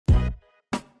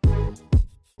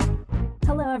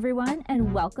Hello, everyone,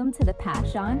 and welcome to the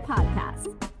Pash On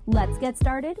Podcast. Let's get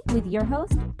started with your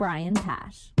host, Brian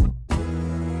Pash.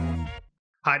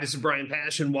 Hi, this is Brian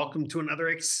Pash, and welcome to another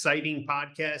exciting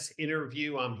podcast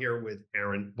interview. I'm here with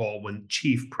Aaron Baldwin,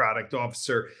 Chief Product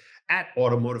Officer at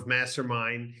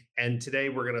automotiveMastermind, and today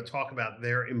we're going to talk about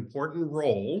their important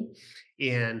role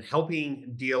in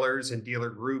helping dealers and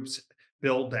dealer groups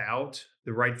build out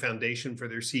the right foundation for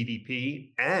their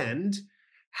CDP and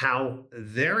how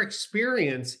their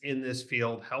experience in this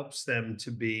field helps them to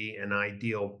be an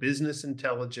ideal business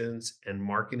intelligence and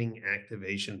marketing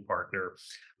activation partner.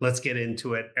 Let's get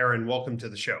into it. Aaron, welcome to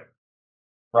the show.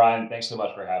 Brian, thanks so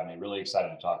much for having me. Really excited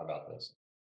to talk about this.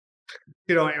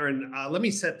 Aaron, let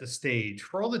me set the stage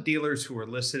for all the dealers who are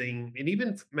listening and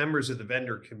even members of the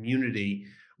vendor community.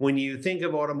 When you think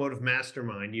of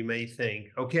automotiveMastermind, you may think,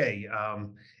 okay,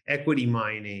 equity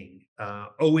mining,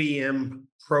 OEM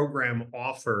program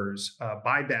offers,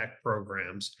 buyback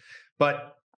programs.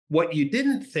 But what you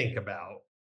didn't think about,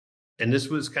 and this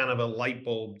was kind of a light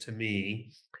bulb to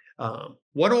me,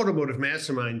 what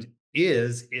automotiveMastermind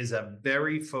is a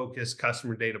very focused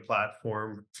customer data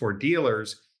platform for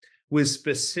dealers with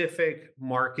specific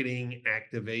marketing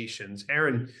activations.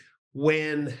 Aaron,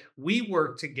 when we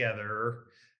worked together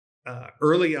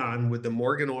early on with the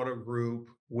Morgan Auto Group,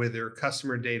 with their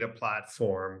customer data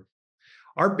platform,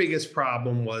 our biggest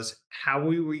problem was how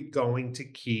we were going to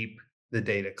keep the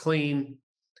data clean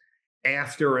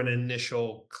after an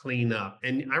initial cleanup.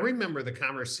 And I remember the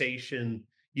conversation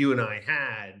you and I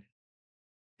had,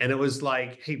 and it was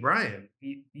like, hey, Brian,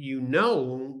 you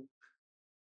know,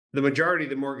 the majority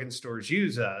of the Morgan stores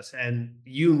use us, and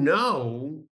you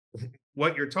know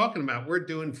what you're talking about, we're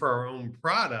doing for our own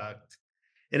product.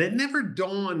 And it never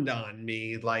dawned on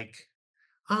me like,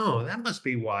 oh, that must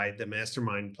be why the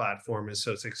Mastermind platform is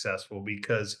so successful,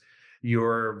 because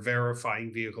you're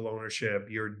verifying vehicle ownership,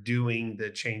 you're doing the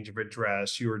change of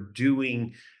address, you're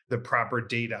doing the proper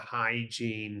data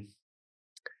hygiene.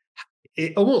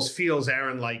 It almost feels,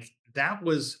 Aaron, like that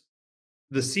was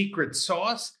the secret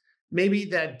sauce, maybe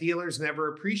that dealers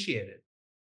never appreciated.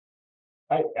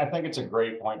 I think it's a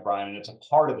great point, Brian, and it's a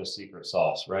part of the secret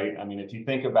sauce, right? I mean, if you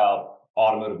think about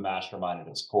automotiveMastermind at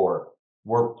its core,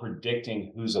 we're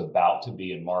predicting who's about to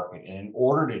be in market. And in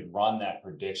order to run that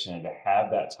prediction and to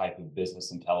have that type of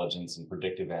business intelligence and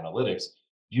predictive analytics,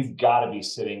 you've got to be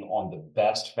sitting on the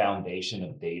best foundation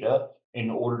of data in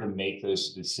order to make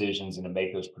those decisions and to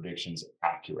make those predictions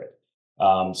accurate.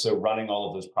 So running all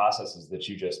of those processes that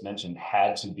you just mentioned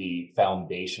had to be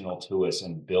foundational to us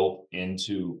and built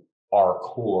into our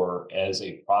core as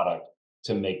a product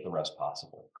to make the rest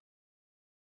possible.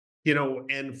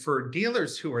 And for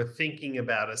dealers who are thinking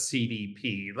about a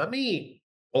CDP, let me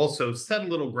also set a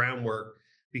little groundwork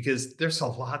because there's a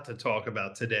lot to talk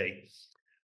about today.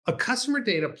 A customer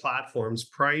data platform's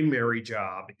primary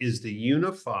job is to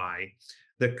unify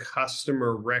the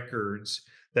customer records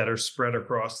that are spread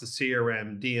across the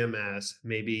CRM, DMS,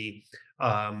 maybe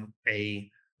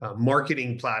a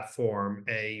marketing platform,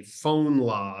 a phone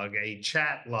log, a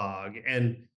chat log.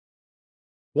 And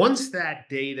once that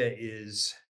data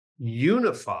is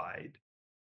unified,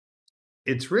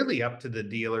 it's really up to the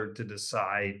dealer to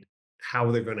decide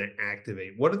how they're going to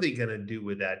activate. What are they going to do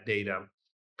with that data?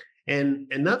 And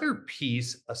another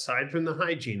piece, aside from the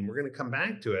hygiene, we're going to come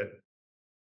back to it,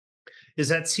 is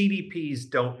that CDPs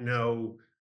don't know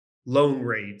loan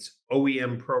rates,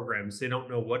 OEM programs. They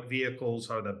don't know what vehicles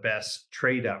are the best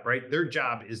trade up, right? Their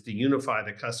job is to unify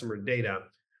the customer data.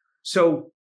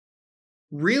 So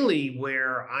really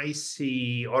where I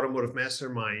see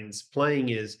automotiveMasterminds playing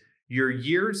is your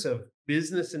years of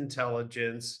business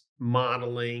intelligence,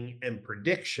 modeling, and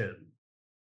prediction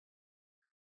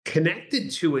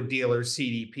connected to a dealer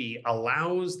CDP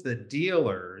allows the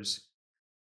dealers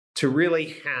to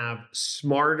really have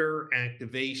smarter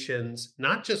activations,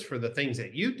 not just for the things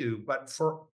that you do, but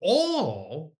for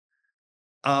all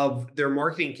of their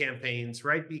marketing campaigns,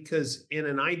 right? Because in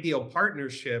an ideal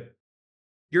partnership,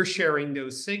 you're sharing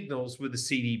those signals with the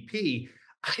CDP.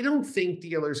 I don't think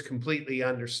dealers completely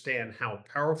understand how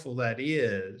powerful that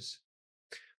is.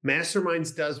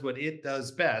 Masterminds does what it does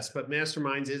best, but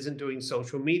Masterminds isn't doing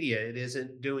social media. It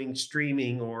isn't doing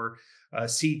streaming or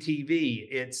CTV.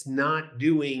 It's not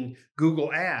doing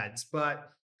Google ads. But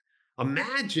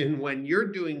imagine when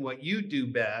you're doing what you do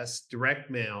best,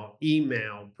 direct mail,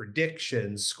 email,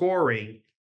 predictions, scoring,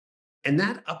 and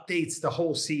that updates the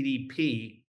whole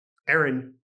CDP.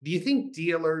 Aaron, do you think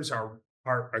dealers are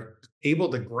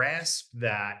able to grasp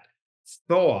that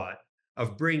thought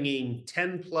of bringing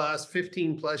 10 plus,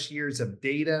 15 plus years of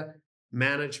data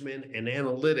management and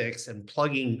analytics and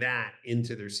plugging that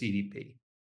into their CDP?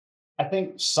 I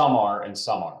think some are and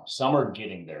some aren't. Some are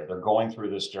getting there. They're going through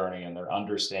this journey and they're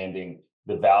understanding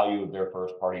the value of their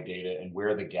first party data and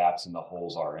where the gaps and the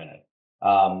holes are in it.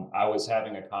 I was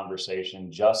having a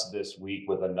conversation just this week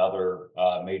with another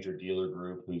major dealer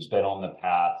group who's been on the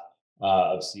path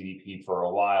of CDP for a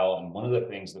while. And one of the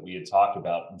things that we had talked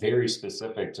about, very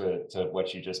specific to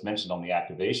what you just mentioned on the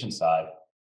activation side,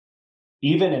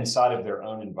 even inside of their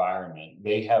own environment,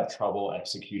 they have trouble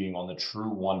executing on the true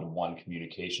one-to-one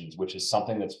communications, which is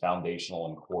something that's foundational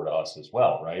and core to us as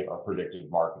well, right? Our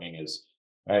predictive marketing is,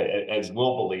 as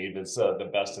we'll believe, it's the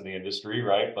best in the industry,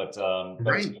 right? But it's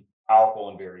Right. powerful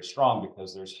and very strong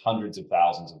because there's hundreds of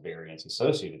thousands of variants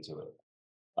associated to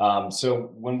it. So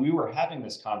when we were having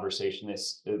this conversation,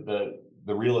 the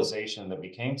realization that we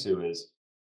came to is,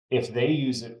 if they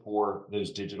use it for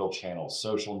those digital channels,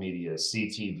 social media,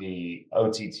 CTV,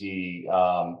 OTT,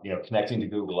 connecting to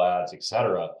Google Ads, et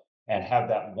cetera, and have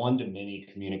that one-to-many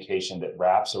communication that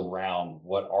wraps around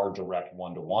what our direct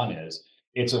one-to-one is,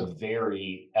 it's a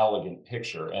very elegant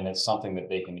picture, and it's something that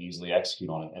they can easily execute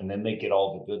on it. And then they get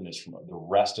all the goodness from the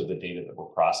rest of the data that we're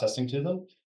processing to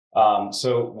them.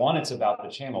 So one, it's about the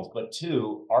channels, but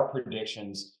two, our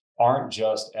predictions aren't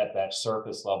just at that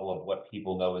surface level of what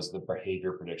people know as the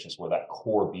behavior predictions or that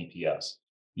core BPS.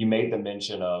 You made the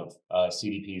mention of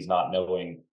CDPs not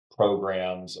knowing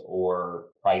programs or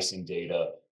pricing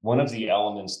data. One of the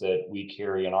elements that we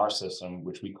carry in our system,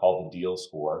 which we call the deal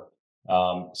score,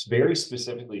 very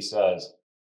specifically says,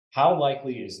 how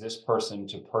likely is this person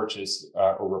to purchase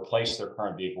or replace their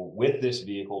current vehicle with this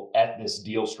vehicle at this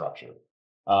deal structure?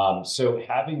 So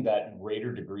having that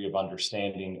greater degree of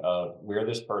understanding of where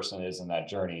this person is in that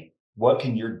journey, what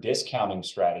can your discounting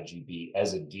strategy be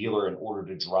as a dealer in order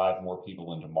to drive more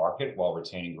people into market while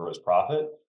retaining gross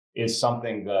profit, is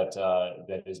something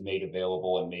that is made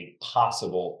available and made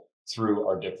possible through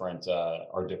our different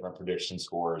prediction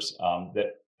scores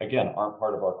that again aren't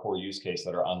part of our core use case,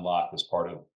 that are unlocked as part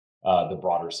of the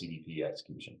broader CDP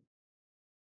execution.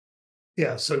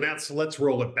 Yeah. So let's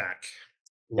roll it back.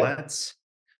 Yep. Let's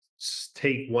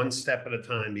take one step at a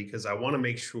time because I want to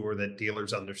make sure that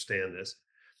dealers understand this.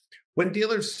 When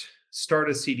dealers start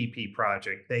a CDP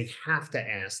project, they have to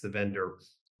ask the vendor,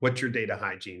 what's your data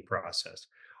hygiene process?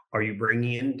 Are you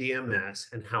bringing in DMS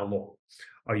and how long?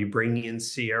 Are you bringing in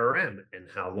CRM and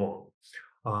how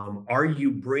long? Are you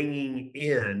bringing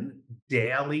in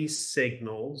daily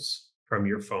signals from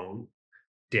your phone,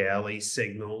 daily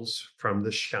signals from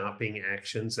the shopping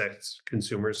actions that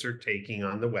consumers are taking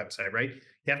on the website, right?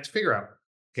 You have to figure out,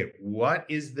 okay, what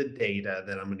is the data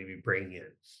that I'm going to be bringing in?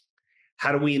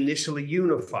 How do we initially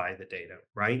unify the data,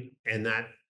 right? And that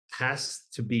has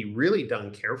to be really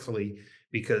done carefully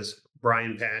because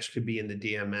Brian Pash could be in the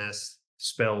DMS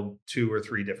spelled 2 or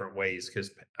 3 different ways,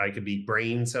 because I could be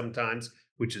brain sometimes,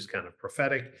 which is kind of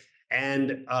prophetic,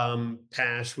 and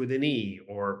Pash with an E,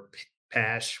 or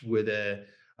Pash with a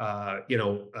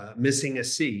missing a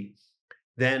C.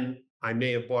 Then I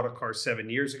may have bought a car 7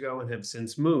 years ago and have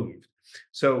since moved.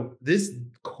 So this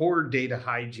core data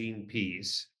hygiene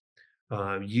piece,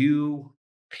 you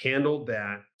handled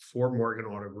that for Morgan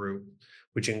Auto Group,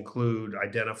 which include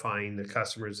identifying the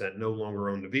customers that no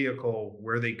longer own the vehicle,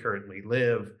 where they currently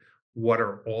live, what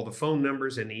are all the phone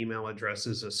numbers and email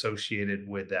addresses associated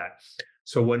with that.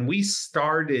 So when we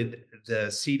started the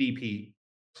CDP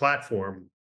platform,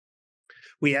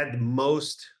 we had the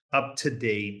most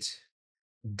up-to-date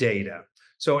data.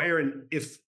 So Aaron,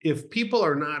 if people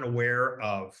are not aware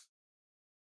of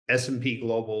S&P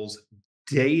Global's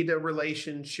data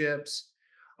relationships,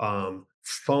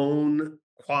 phone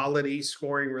quality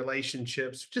scoring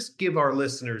relationships, just give our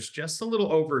listeners just a little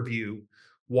overview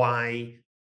why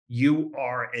you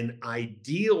are an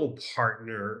ideal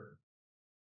partner,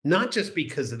 not just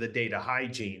because of the data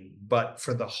hygiene, but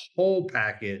for the whole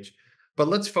package. But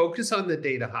let's focus on the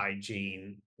data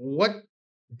hygiene. What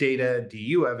data do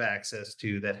you have access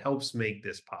to that helps make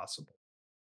this possible?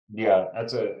 Yeah,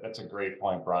 that's a great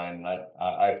point, Brian.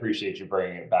 I appreciate you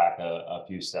bringing it back a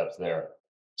few steps there.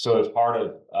 So as part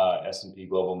of S&P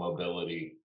Global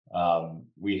Mobility,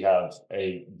 we have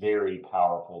a very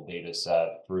powerful data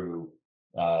set through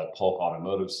Polk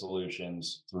Automotive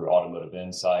Solutions, through Automotive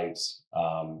Insights.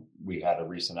 We had a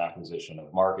recent acquisition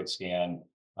of MarketScan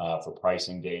for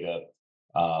pricing data.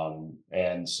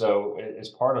 And so as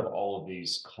part of all of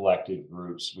these collective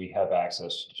groups, we have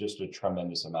access to just a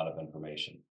tremendous amount of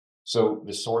information. So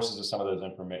the sources of some of those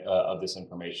this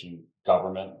information,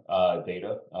 government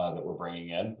data that we're bringing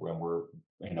in, when we're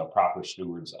proper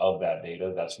stewards of that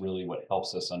data, that's really what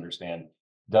helps us understand: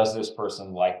 does this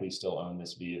person likely still own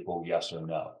this vehicle? Yes or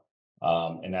no.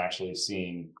 and actually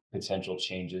seeing potential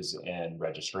changes in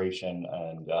registration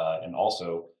and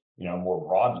also, more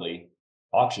broadly,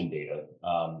 auction data.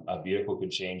 A vehicle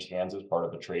could change hands as part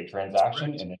of a trade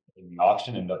transaction, Right. and in the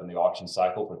auction, end up in the auction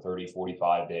cycle for 30,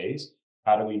 45 days.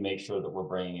 How do we make sure that we're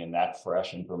bringing in that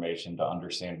fresh information to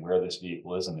understand where this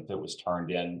vehicle is and if it was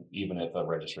turned in, even if the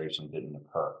registration didn't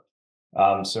occur?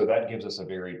 So that gives us a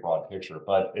very broad picture.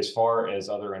 But as far as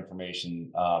other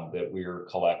information that we're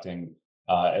collecting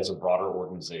as a broader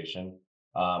organization,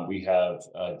 we have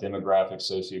demographic,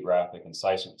 sociographic, and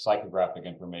psychographic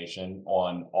information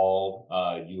on all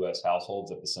U.S.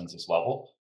 households at the census level.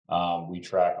 We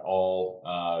track all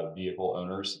vehicle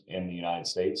owners in the United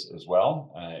States as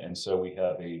well. And so we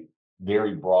have a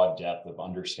very broad depth of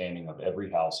understanding of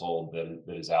every household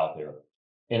that is out there.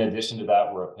 In addition to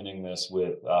that, we're appending this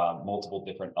with multiple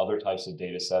different other types of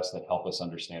data sets that help us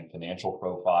understand financial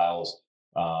profiles,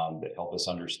 that help us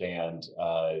understand,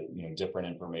 different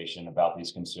information about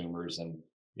these consumers. And,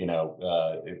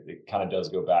 it kind of does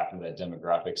go back into that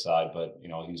demographic side, but,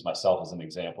 I'll use myself as an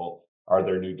example. Are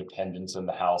there new dependents in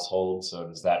the household? So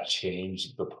does that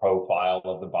change the profile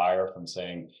of the buyer from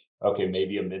saying, okay,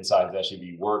 maybe a mid-sized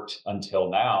SUV worked until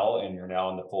now, and you're now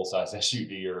in the full-size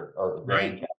SUV or van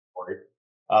Right. category?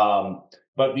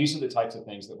 But these are the types of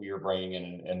things that we are bringing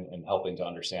in and helping to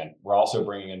understand. We're also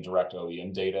bringing in direct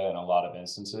OEM data in a lot of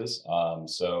instances.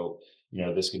 So,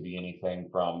 this could be anything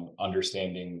from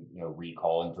understanding,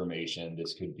 recall information.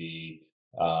 This could be,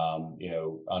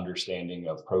 understanding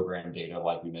of program data,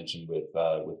 like we mentioned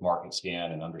with Market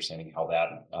Scan, and understanding how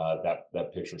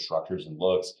that picture structures and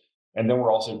looks. And then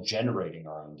we're also generating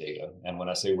our own data. And when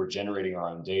I say we're generating our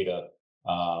own data,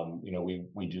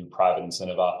 we do private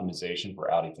incentive optimization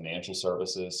for Audi Financial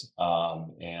Services,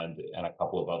 and a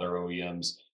couple of other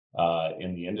OEMs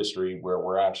in the industry, where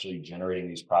we're actually generating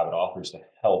these private offers to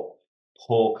help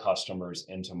pull customers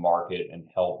into market and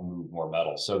help move more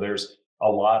metal. So there's a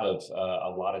lot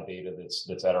of data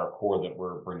that's at our core that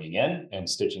we're bringing in and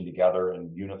stitching together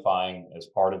and unifying as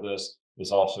part of this.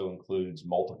 This also includes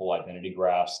multiple identity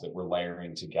graphs that we're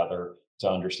layering together to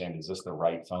understand, is this the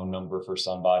right phone number for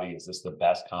somebody? Is this the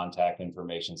best contact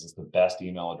information? Is this the best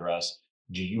email address?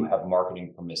 Do you have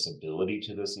marketing permissibility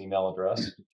to this email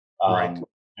address? Right.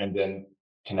 And then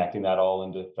connecting that all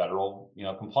into federal,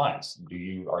 compliance.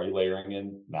 Are you layering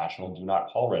in national do not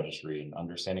call registry and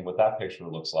understanding what that picture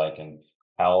looks like, and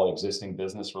how existing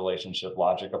business relationship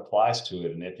logic applies to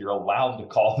it, and if you're allowed to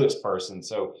call this person?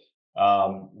 So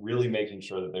really making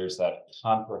sure that there's that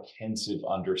comprehensive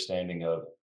understanding of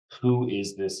who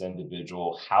is this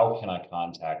individual, how can I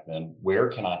contact them, where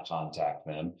can I contact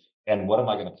them, and what am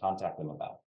I going to contact them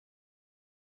about?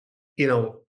 You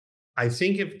know, I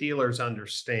think if dealers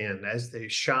understand as they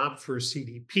shop for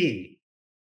CDP,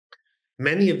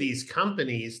 many of these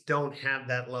companies don't have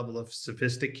that level of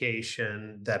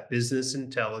sophistication, that business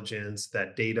intelligence,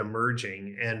 that data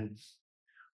merging. And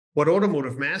what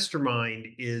Automotive Mastermind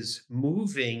is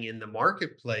moving in the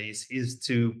marketplace is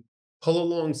to pull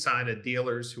alongside of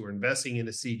dealers who are investing in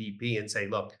a CDP and say,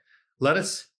 look, let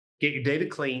us get your data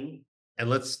clean and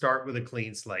let's start with a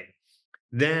clean slate.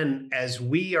 Then, as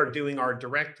we are doing our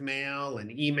direct mail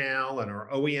and email and our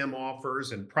OEM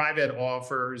offers and private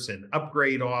offers and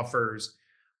upgrade offers,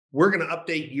 we're going to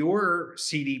update your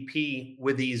CDP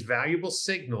with these valuable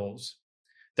signals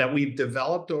that we've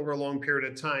developed over a long period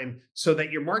of time so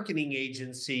that your marketing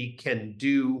agency can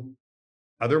do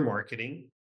other marketing.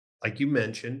 Like you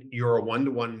mentioned, you're a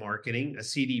one-to-one marketing. A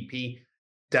CDP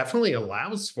definitely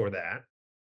allows for that.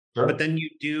 But Sure. then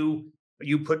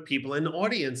you put people in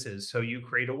audiences, so you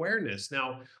create awareness.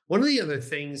 Now, one of the other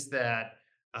things that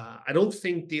I don't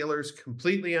think dealers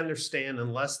completely understand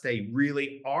unless they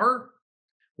really are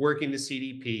working the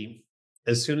CDP,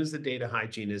 as soon as the data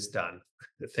hygiene is done,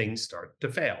 the things start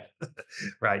to fail,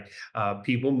 right?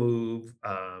 People move,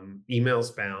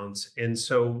 emails bounce. And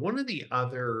so one of the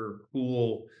other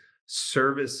cool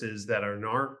services that are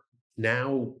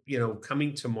now,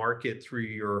 coming to market through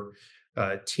your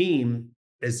team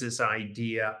is this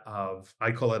idea of,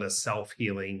 I call it a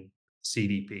self-healing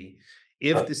CDP.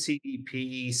 If the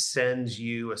CDP sends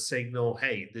you a signal,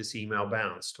 hey, this email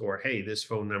bounced, or hey, this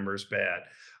phone number is bad,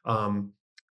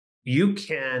 you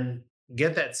can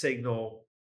get that signal,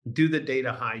 do the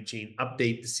data hygiene,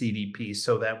 update the CDP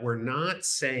so that we're not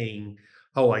saying,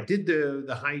 oh, I did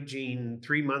the hygiene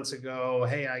 3 months ago.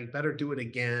 Hey, I better do it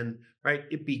again, right?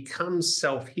 It becomes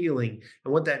self-healing.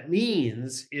 And what that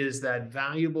means is that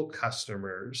valuable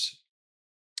customers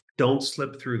don't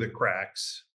slip through the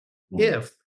cracks Mhm.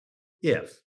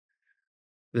 if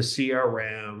the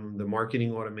CRM, the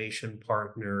marketing automation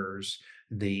partners,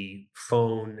 the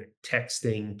phone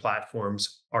texting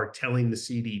platforms are telling the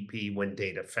CDP when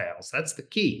data fails. That's the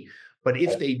key. But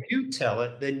if they do tell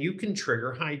it, then you can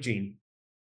trigger hygiene.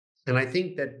 And I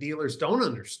think that dealers don't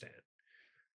understand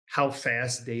how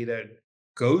fast data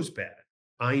goes bad.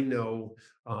 I know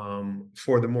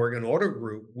for the Morgan Auto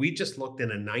Group, we just looked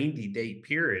in a 90-day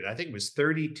period. I think it was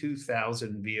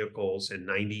 32,000 vehicles in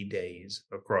 90 days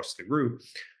across the group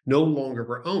no longer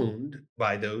were owned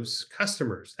by those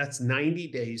customers. That's 90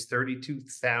 days,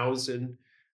 32,000.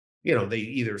 They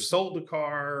either sold the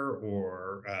car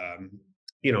or,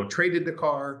 traded the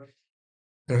car.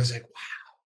 And I was like,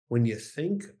 wow, when you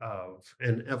think of,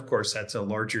 and of course, that's a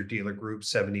larger dealer group,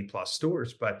 70 plus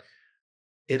stores, but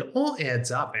it all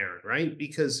adds up, Aaron, right?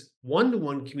 Because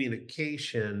one-to-one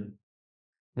communication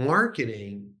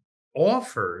marketing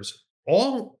offers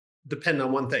all depend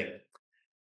on one thing.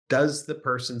 Does the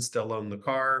person still own the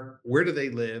car? Where do they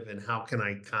live? And how can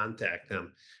I contact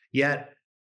them? Yet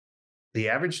the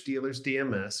average dealer's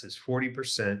DMS is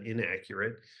 40%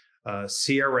 inaccurate.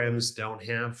 CRMs don't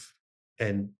have,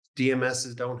 and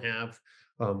DMSs don't have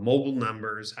mobile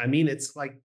numbers. I mean, it's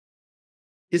like,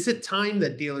 is it time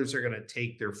that dealers are going to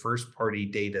take their first party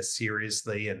data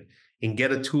seriously and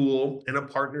get a tool and a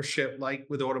partnership like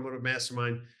with Automotive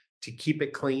Mastermind to keep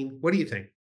it clean? What do you think?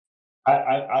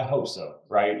 I hope so,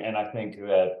 right? And I think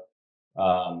that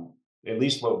at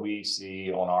least what we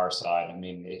see on our side, I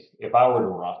mean, if I were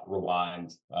to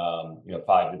rewind,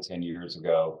 5 to 10 years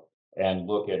ago and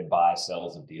look at buy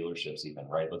sells of dealerships, even,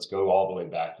 right? Let's go all the way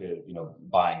back to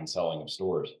buying and selling of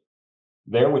stores.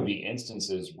 There would be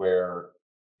instances where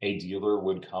a dealer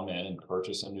would come in and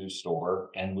purchase a new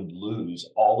store and would lose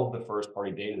all of the first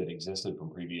party data that existed from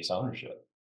previous ownership.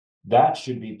 That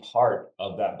should be part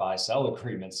of that buy sell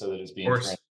agreement so that it's being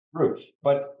transferred through.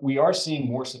 But we are seeing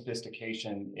more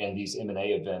sophistication in these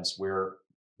M&A events where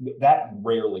that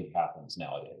rarely happens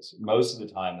nowadays. Most of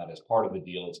the time, that is part of the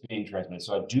deal. It's being transmitted.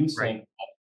 So I do think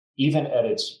even at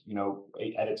its,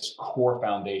 at its core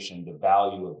foundation, the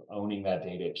value of owning that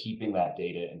data, keeping that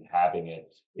data and having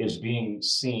it is being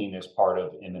seen as part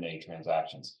of M&A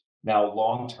transactions. Now,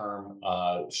 long-term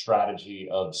strategy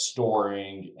of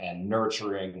storing and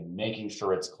nurturing and making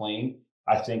sure it's clean,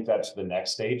 I think that's the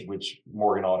next stage, which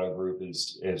Morgan Auto Group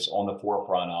is on the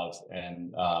forefront of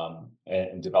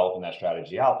and developing that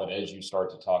strategy out. But as you start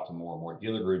to talk to more and more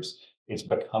dealer groups, it's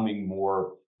becoming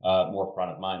more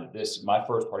front of mind that my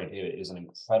first party data is an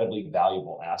incredibly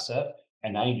valuable asset,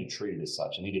 and I need to treat it as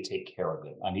such. I need to take care of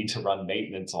it. I need to run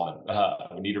maintenance on it.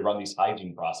 I need to run these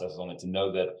hygiene processes on it to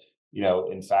know that,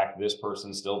 in fact, this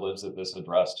person still lives at this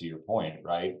address, to your point,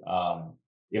 right? And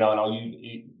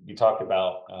you talked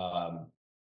about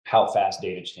how fast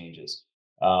data changes.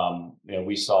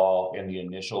 We saw in the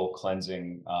initial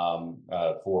cleansing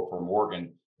for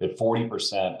Morgan that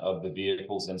 40% of the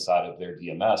vehicles inside of their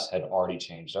DMS had already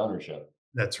changed ownership.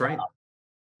 That's right.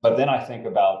 But then I think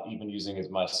about even using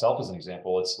myself as an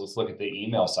example. Let's look at the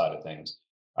email side of things.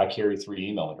 I carry 3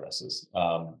 email addresses,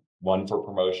 one for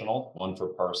promotional, one for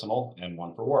personal, and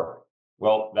one for work.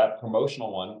 Well, that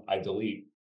promotional one I delete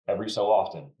every so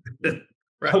often.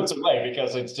 Right. Goes away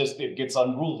because it gets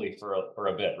unruly for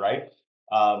a bit, right?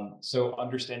 So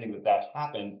understanding that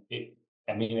happened,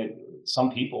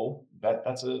 some people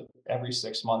that's a every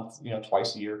 6 months,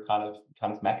 twice a year kind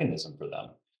of mechanism for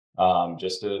them,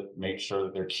 just to make sure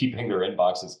that they're keeping their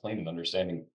inboxes clean and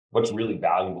understanding what's really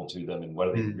valuable to them and what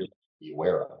are they really be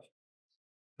aware of.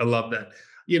 I love that.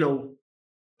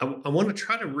 I want to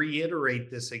try to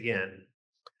reiterate this again.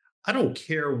 I don't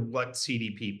care what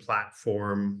CDP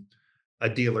platform a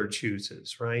dealer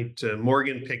chooses, right?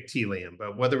 Morgan picked Telium,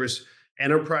 but whether it's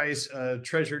enterprise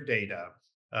treasure data,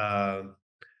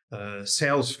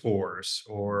 Salesforce,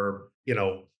 or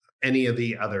any of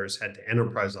the others at the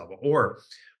enterprise level, or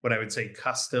what I would say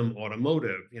custom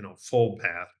automotive, full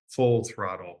path, full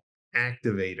throttle,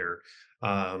 activator,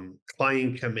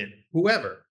 client commit,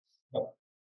 whoever.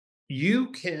 You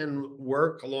can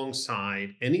work alongside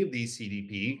any of these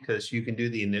CDP because you can do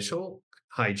the initial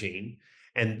hygiene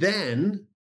and then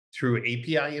through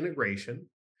API integration,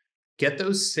 get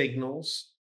those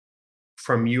signals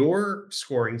from your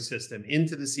scoring system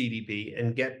into the CDP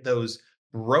and get those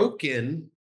broken,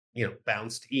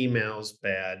 bounced emails,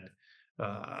 bad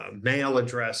mail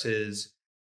addresses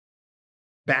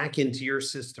back into your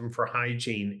system for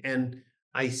hygiene. And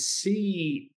I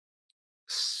see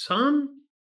some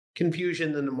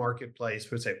confusion in the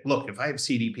marketplace would say, look, if I have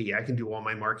CDP, I can do all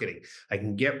my marketing. I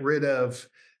can get rid of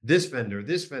this vendor,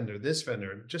 this vendor, this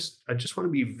vendor. I just want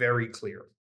to be very clear.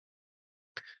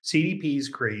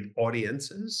 CDPs create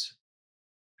audiences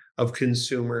of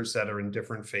consumers that are in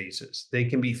different phases. They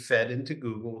can be fed into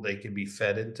Google, they can be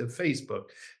fed into Facebook,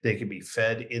 they can be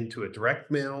fed into a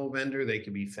direct mail vendor, they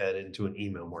can be fed into an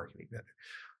email marketing vendor.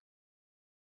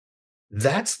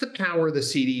 That's the power of the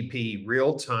CDP,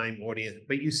 real-time audience,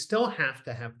 but you still have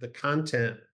to have the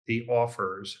content, the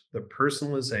offers, the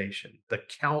personalization, the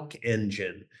calc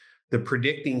engine, the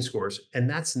predicting scores, and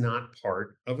that's not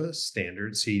part of a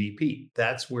standard CDP.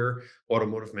 That's where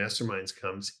Automotive Masterminds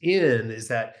comes in, is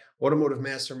that Automotive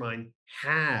Mastermind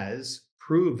has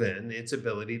proven its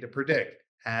ability to predict,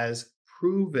 has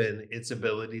proven its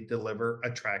ability to deliver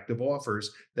attractive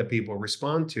offers that people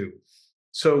respond to.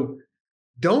 So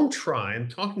don't try, I'm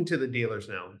talking to the dealers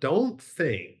now, don't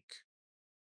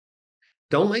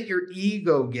let your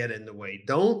ego get in the way.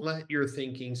 Don't let your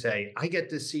thinking say, I get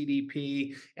the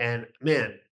CDP and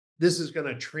man, this is going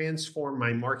to transform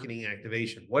my marketing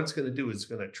activation. What it's going to do is it's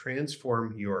going to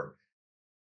transform your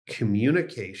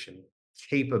communication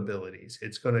capabilities.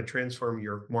 It's going to transform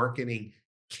your marketing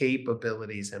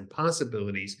capabilities and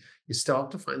possibilities. You still have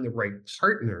to find the right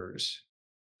partners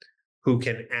who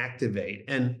can activate.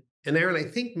 And Aaron, I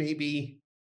think maybe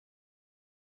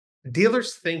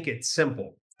dealers think it's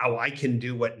simple. Oh, I can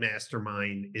do what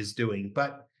Mastermind is doing.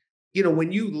 But,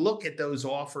 when you look at those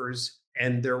offers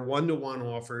and they're one-to-one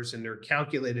offers and they're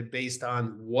calculated based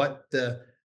on what the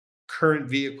current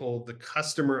vehicle the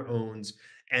customer owns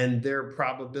and their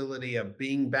probability of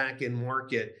being back in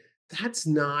market, that's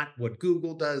not what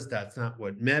Google does. That's not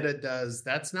what Meta does.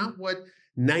 That's not what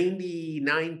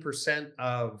 99%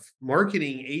 of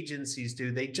marketing agencies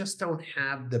do. They just don't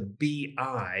have the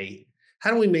BI. How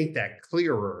do we make that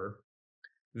clearer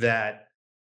that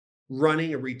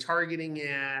running a retargeting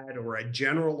ad or a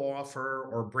general offer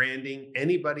or branding,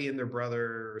 anybody and their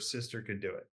brother or sister could do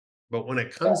it. But when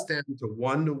it comes down to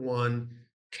one-to-one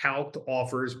calced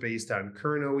offers based on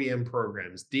current OEM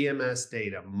programs, DMS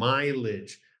data,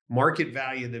 mileage, market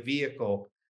value of the vehicle,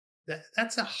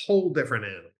 that's a whole different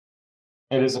animal.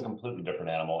 It is a completely different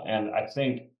animal. And I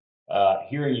think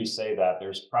hearing you say that,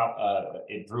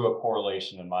 it drew a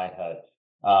correlation in my head.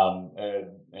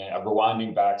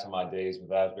 Rewinding back to my days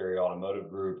with Asbury Automotive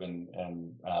Group and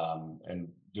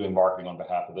doing marketing on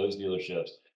behalf of those dealerships,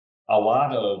 a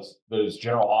lot of those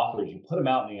general offers, you put them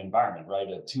out in the environment, right?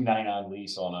 A $299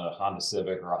 lease on a Honda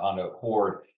Civic or a Honda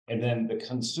Accord. And then the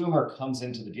consumer comes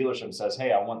into the dealership and says,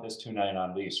 hey, I want this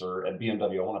 $299 lease, or at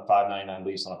BMW, I want a $599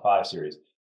 lease on a 5 Series.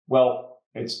 Well,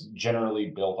 it's generally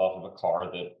built off of a car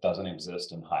that doesn't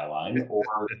exist in Highline, or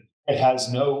it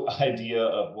has no idea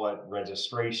of what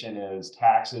registration is,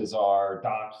 taxes are,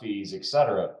 doc fees, et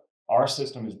cetera. Our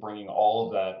system is bringing all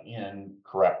of that in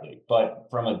correctly. But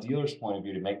from a dealer's point of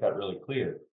view, to make that really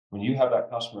clear, when you have that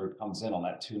customer who comes in on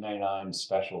that $299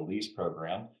 special lease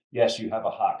program, yes, you have a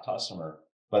hot customer,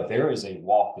 but there is a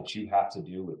walk that you have to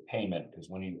do with payment, because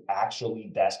when you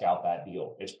actually desk out that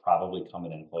deal, it's probably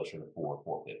coming in closer to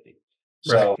 $450.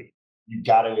 So Right. you've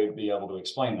got to be able to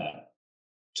explain that.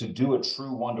 To do a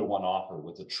true one-to-one offer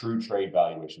with a true trade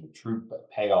valuation, with true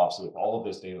payoffs, with all of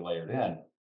this data layered in,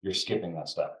 you're skipping that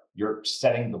step. You're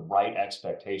setting the right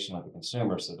expectation of the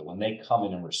consumer so that when they come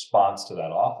in response to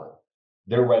that offer,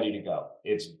 they're ready to go.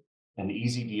 It's an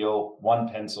easy deal, one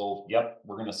pencil. Yep,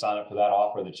 we're going to sign up for that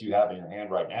offer that you have in your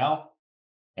hand right now,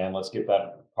 and let's get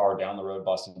that car down the road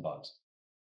busting bugs.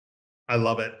 I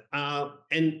love it.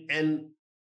 And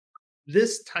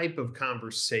this type of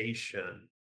conversation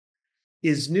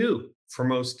is new for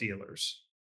most dealers.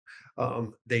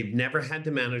 They've never had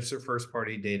to manage their first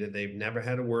party data. They've never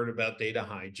had a word about data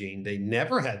hygiene. They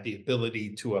never had the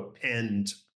ability to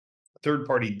append third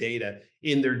party data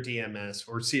in their DMS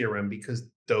or CRM because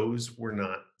those were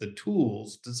not the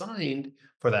tools designed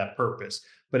for that purpose.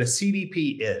 But a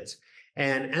CDP is.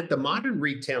 And at the Modern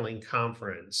Retailing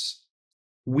Conference,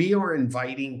 we are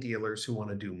inviting dealers who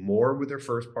want to do more with their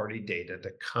first party data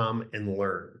to come and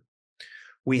learn.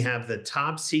 We have the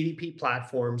top CDP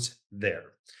platforms there.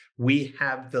 We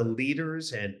have the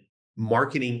leaders in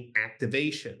marketing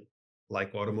activation,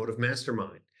 like Automotive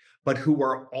Mastermind, but who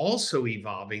are also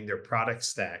evolving their product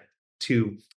stack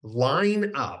to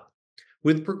line up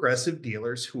with progressive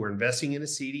dealers who are investing in a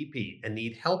CDP and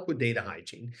need help with data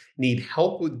hygiene, need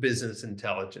help with business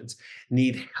intelligence,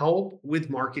 need help with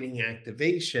marketing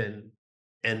activation.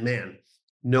 And man,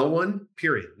 no one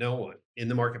in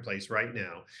the marketplace right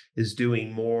now is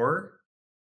doing more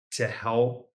to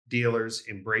help dealers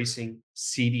embracing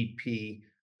CDP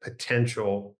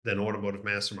potential than Automotive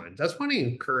Mastermind. That's why I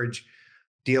encourage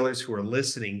dealers who are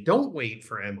listening, don't wait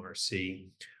for MRC.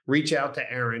 Reach out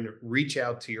to Aaron, reach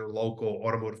out to your local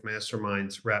Automotive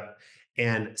Masterminds rep,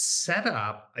 and set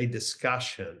up a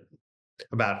discussion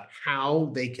about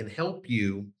how they can help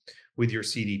you with your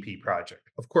CDP project.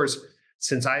 Of course,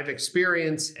 since I have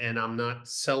experience and I'm not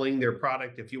selling their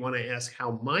product, if you want to ask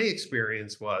how my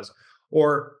experience was,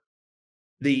 or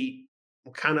the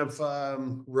kind of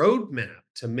roadmap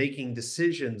to making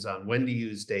decisions on when to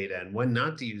use data and when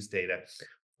not to use data,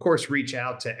 of course, reach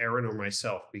out to Aaron or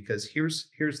myself, because here's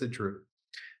the truth.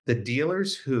 The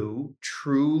dealers who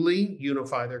truly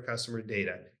unify their customer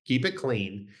data, keep it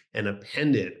clean, and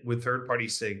append it with third-party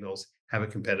signals have a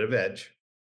competitive edge.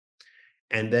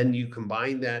 And then you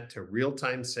combine that to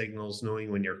real-time signals,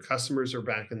 knowing when your customers are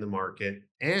back in the market.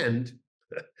 And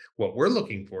what we're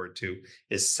looking forward to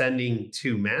is sending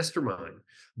to Mastermind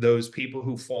those people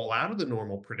who fall out of the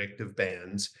normal predictive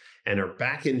bands and are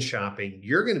back in shopping.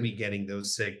 You're going to be getting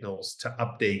those signals to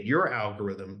update your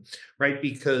algorithm, right?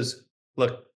 Because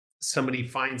look, somebody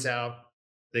finds out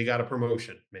they got a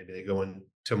promotion. Maybe they go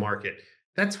into market.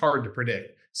 That's hard to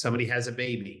predict. Somebody has a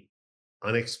baby,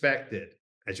 unexpected,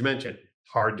 as you mentioned,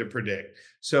 hard to predict.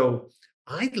 So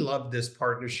I love this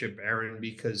partnership, Aaron,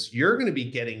 because you're going to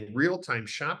be getting real-time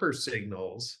shopper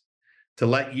signals to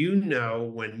let you know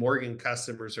when Morgan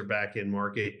customers are back in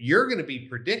market. You're going to be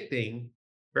predicting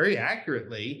very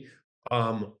accurately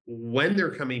when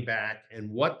they're coming back and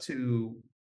what to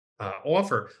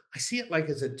offer. I see it like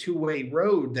as a two-way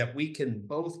road that we can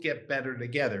both get better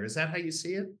together. Is that how you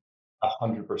see it?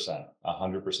 100%,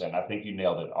 100%. I think you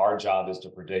nailed it. Our job is to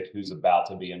predict who's about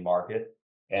to be in market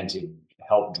and to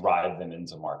help drive them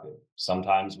into market.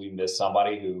 Sometimes we miss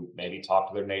somebody who maybe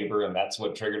talked to their neighbor and that's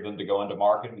what triggered them to go into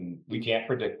market, and we can't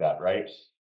predict that, right?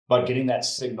 But getting that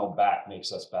signal back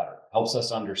makes us better, helps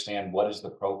us understand what is the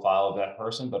profile of that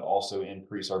person, but also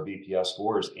increase our BPS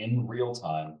scores in real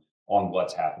time on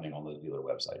what's happening on those dealer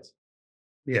websites.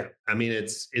 Yeah, I mean,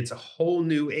 it's a whole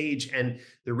new age. And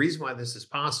the reason why this is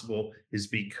possible is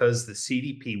because the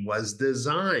CDP was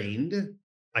designed,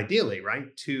 ideally,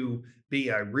 right, to be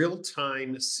a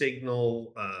real-time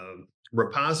signal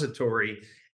repository.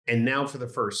 And now for the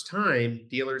first time,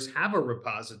 dealers have a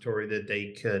repository that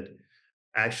they could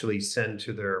actually send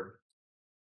to their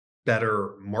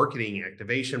better marketing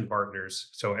activation partners,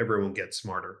 so everyone gets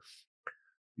smarter.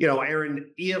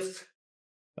 Aaron, if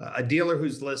a dealer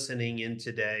who's listening in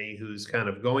today, who's kind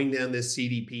of going down this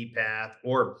CDP path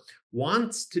or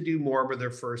wants to do more with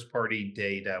their first party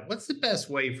data, what's the best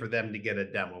way for them to get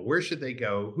a demo? Where should they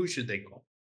go? Who should they call?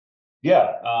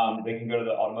 Yeah, they can go to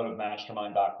the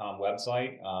automotivemastermind.com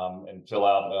website and fill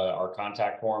out our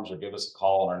contact forms or give us a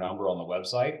call on our number on the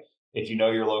website. If you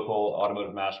know your local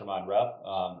Automotive Mastermind rep,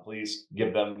 please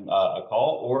give them a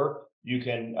call, or you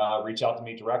can reach out to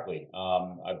me directly.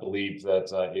 I believe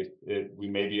that if we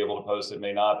may be able to post it,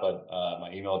 may not, but my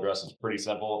email address is pretty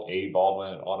simple,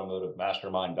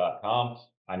 abaldwin@automotivemastermind.com.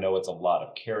 I know it's a lot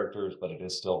of characters, but it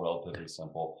is still relatively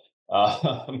simple.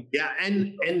 Yeah,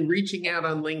 and reaching out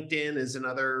on LinkedIn is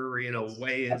another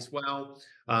way as well.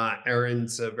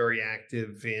 Aaron's very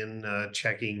active in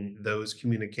checking those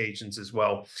communications as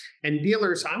well. And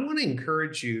dealers, I want to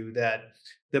encourage you that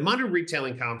the Modern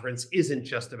Retailing Conference isn't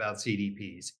just about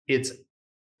CDPs.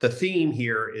 The theme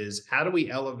here is, how do we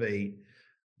elevate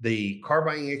the car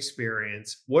buying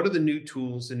experience? What are the new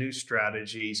tools, the new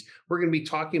strategies? We're going to be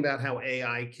talking about how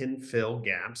AI can fill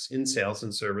gaps in sales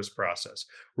and service process.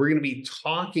 We're going to be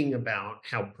talking about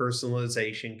how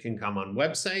personalization can come on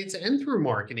websites and through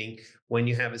marketing when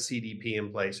you have a CDP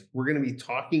in place. We're going to be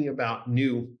talking about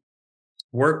new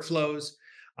workflows,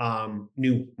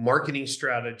 new marketing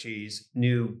strategies,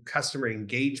 new customer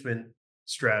engagement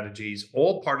strategies,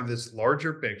 all part of this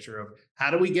larger picture of how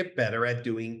do we get better at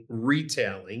doing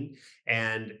retailing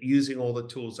and using all the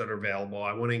tools that are available.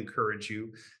 I want to encourage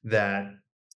you that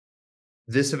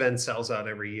this event sells out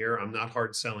every year. I'm not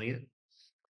hard selling it.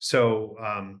 So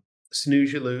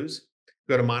snooze, you lose.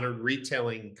 Go to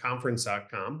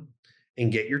modernretailingconference.com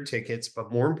and get your tickets. But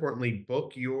more importantly,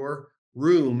 book your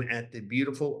room at the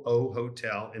beautiful O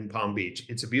Hotel in Palm Beach.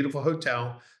 It's a beautiful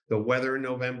hotel. The weather in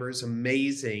November is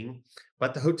amazing,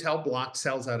 but the hotel block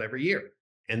sells out every year.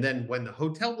 And then when the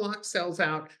hotel block sells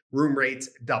out, room rates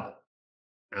double.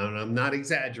 And I'm not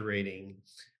exaggerating.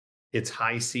 It's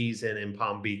high season in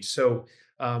Palm Beach. So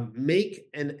make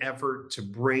an effort to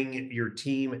bring your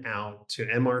team out to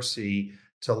MRC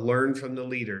to learn from the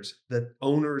leaders, the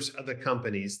owners of the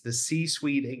companies, the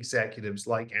C-suite executives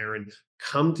like Aaron.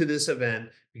 Come to this event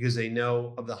because they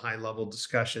know of the high-level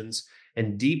discussions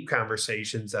and deep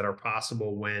conversations that are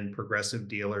possible when progressive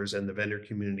dealers and the vendor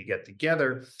community get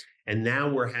together. And now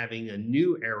we're having a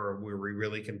new era where we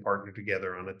really can partner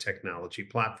together on a technology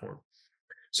platform.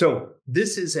 So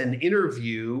this is an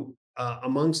interview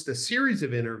amongst a series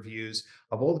of interviews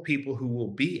of all the people who will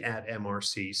be at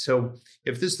MRC. So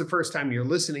if this is the first time you're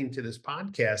listening to this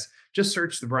podcast, just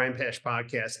search the Brian Pash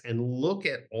podcast and look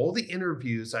at all the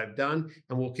interviews I've done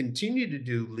and will continue to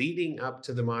do leading up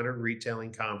to the Modern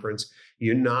Retailing Conference.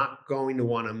 You're not going to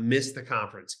want to miss the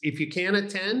conference. If you can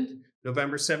attend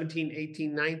November 17th,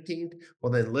 18th, 19th,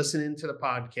 well, then listen into the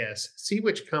podcast, see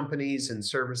which companies and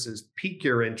services pique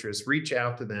your interest, reach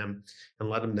out to them and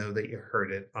let them know that you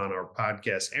heard it on our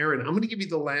podcast. Aaron, I'm going to give you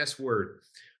the last word.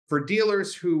 For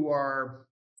dealers who are,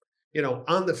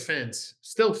 on the fence,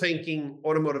 still thinking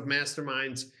Automotive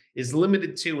Masterminds is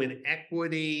limited to an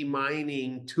equity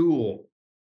mining tool,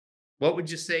 what would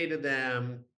you say to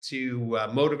them to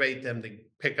motivate them to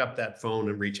pick up that phone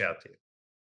and reach out to you?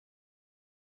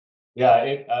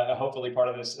 Yeah, hopefully part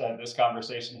of this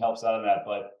conversation helps out on that.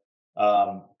 But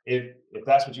if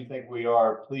that's what you think we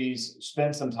are, please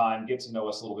spend some time, get to know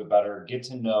us a little bit better, get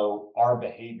to know our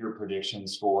behavior prediction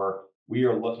score. We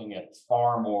are looking at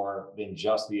far more than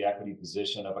just the equity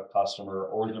position of a customer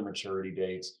or their maturity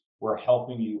dates. We're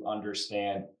helping you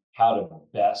understand how to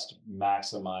best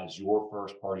maximize your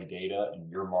first party data and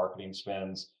your marketing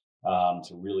spends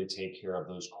to really take care of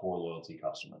those core loyalty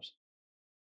customers.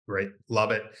 Great.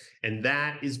 Love it. And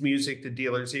that is music to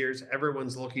dealers' ears.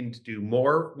 Everyone's looking to do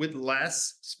more with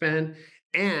less spend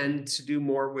and to do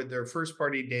more with their first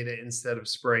party data instead of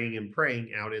spraying and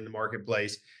praying out in the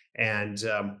marketplace. And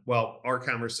our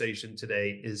conversation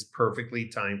today is perfectly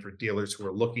timed for dealers who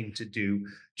are looking to do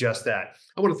just that.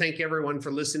 I want to thank everyone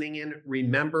for listening in.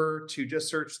 Remember to just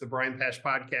search the Brian Pash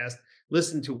podcast.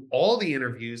 Listen to all the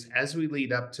interviews as we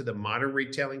lead up to the Modern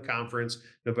Retailing Conference,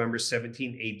 November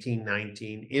 17, 18,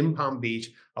 19 in Palm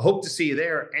Beach. I hope to see you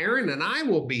there. Aaron and I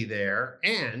will be there,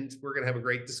 and we're going to have a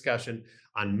great discussion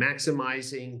on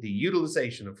maximizing the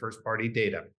utilization of first-party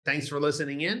data. Thanks for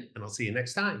listening in, and I'll see you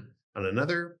next time on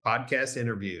another podcast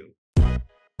interview.